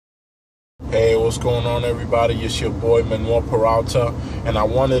Hey, what's going on, everybody? It's your boy Manuel Peralta, and I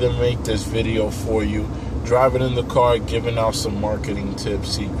wanted to make this video for you. Driving in the car, giving out some marketing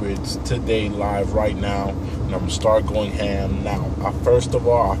tips, secrets today, live right now, and I'm gonna start going ham now. First of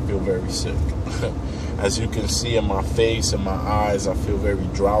all, I feel very sick. As you can see in my face and my eyes, I feel very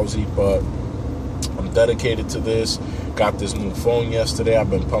drowsy, but I'm dedicated to this. Got this new phone yesterday. I've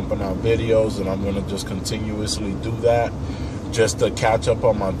been pumping out videos, and I'm gonna just continuously do that, just to catch up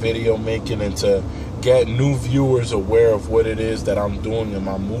on my video making and to get new viewers aware of what it is that I'm doing in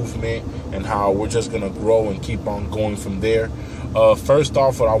my movement and how we're just going to grow and keep on going from there. First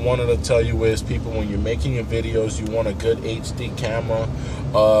off, what I wanted to tell you is, people, when you're making your videos, you want a good HD camera.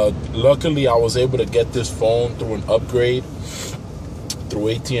 Luckily, I was able to get this phone through an upgrade through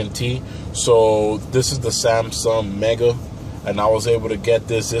AT&T. So this is the Samsung Mega, and I was able to get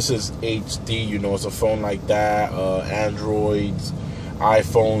this. This is HD, you know, it's a phone like that. Androids,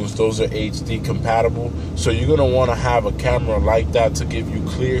 iPhones, those are HD compatible. So you're going to want to have a camera like that to give you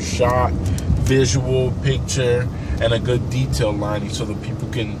clear shot, visual, picture, and a good detail lining so that people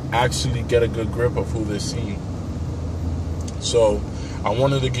can actually get a good grip of who they're seeing. So I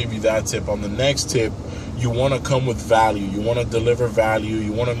wanted to give you that tip. On the next tip, you want to come with value. You want to deliver value.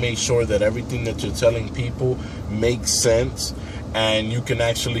 You want to make sure that everything that you're telling people makes sense and you can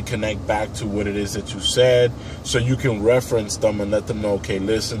actually connect back to what it is that you said, so you can reference them and let them know, okay,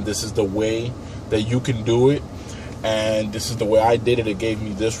 listen, this is the way that you can do it, and this is the way I did it. It gave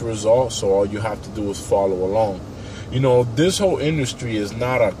me this result, so all you have to do is follow along. You know, this whole industry is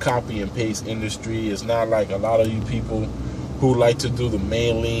not a copy and paste industry. It's not like a lot of you people who like to do the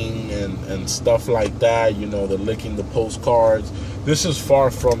mailing and stuff like that, you know, the licking the postcards. This is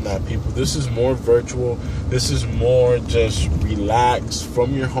far from that, people. This is more virtual. This is more just relax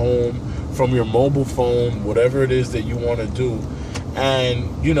from your home, from your mobile phone, whatever it is that you want to do.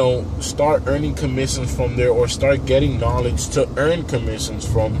 And, you know, start earning commissions from there, or start getting knowledge to earn commissions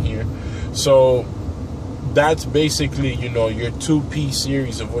from here. So that's basically, you know, your 2P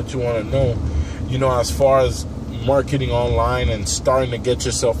series of what you want to know, you know, as far as marketing online and starting to get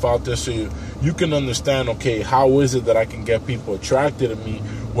yourself out there, so you can understand, okay, how is it that I can get people attracted to me,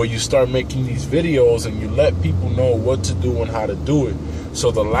 where you start making these videos and you let people know what to do and how to do it. So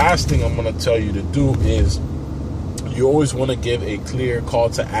the last thing I'm going to tell you to do is, you always want to give a clear call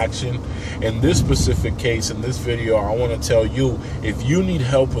to action. In this specific case, in this video, I want to tell you, if you need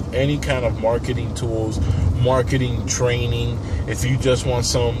help with any kind of marketing tools, marketing training, if you just want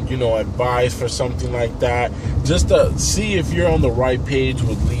some, you know, advice for something like that, just to see if you're on the right page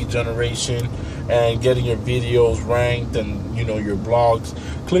with lead generation and getting your videos ranked and, you know, your blogs,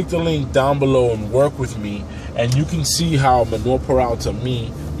 click the link down below and work with me, and you can see how Manuel Peralta,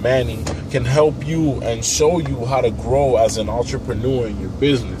 Manny, can help you and show you how to grow as an entrepreneur in your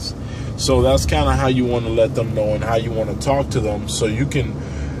business. So that's kind of how you want to let them know and how you want to talk to them, so you can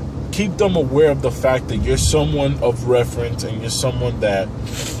keep them aware of the fact that you're someone of reference and you're someone that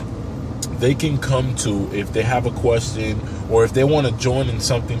they can come to if they have a question or if they want to join in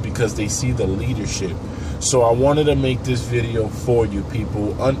something because they see the leadership. So I wanted to make this video for you,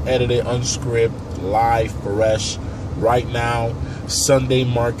 people, unedited, unscripted, live, fresh, right now, Sunday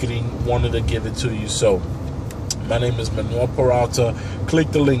marketing. Wanted to give it to you. So my name is Manuel Peralta.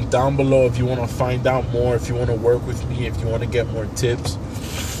 Click the link down below if you want to find out more, if you want to work with me, if you want to get more tips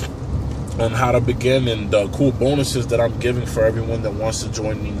on how to begin, and the cool bonuses that I'm giving for everyone that wants to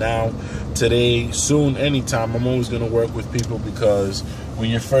join me now, today, soon, anytime. I'm always going to work with people, because when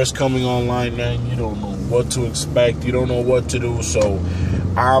you're first coming online, man, you don't know what to expect. You don't know what to do. So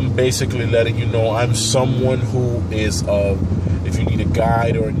I'm basically letting you know I'm someone who is, if you need a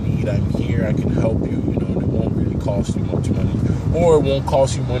guide or a need, I'm here. I can help you. You know, and it won't really cost you much money, or it won't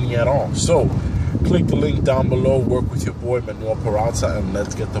cost you money at all. So click the link down below, work with your boy Manuel Peralta, and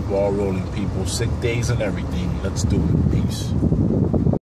let's get the ball rolling, people. Sick days and everything. Let's do it. Peace.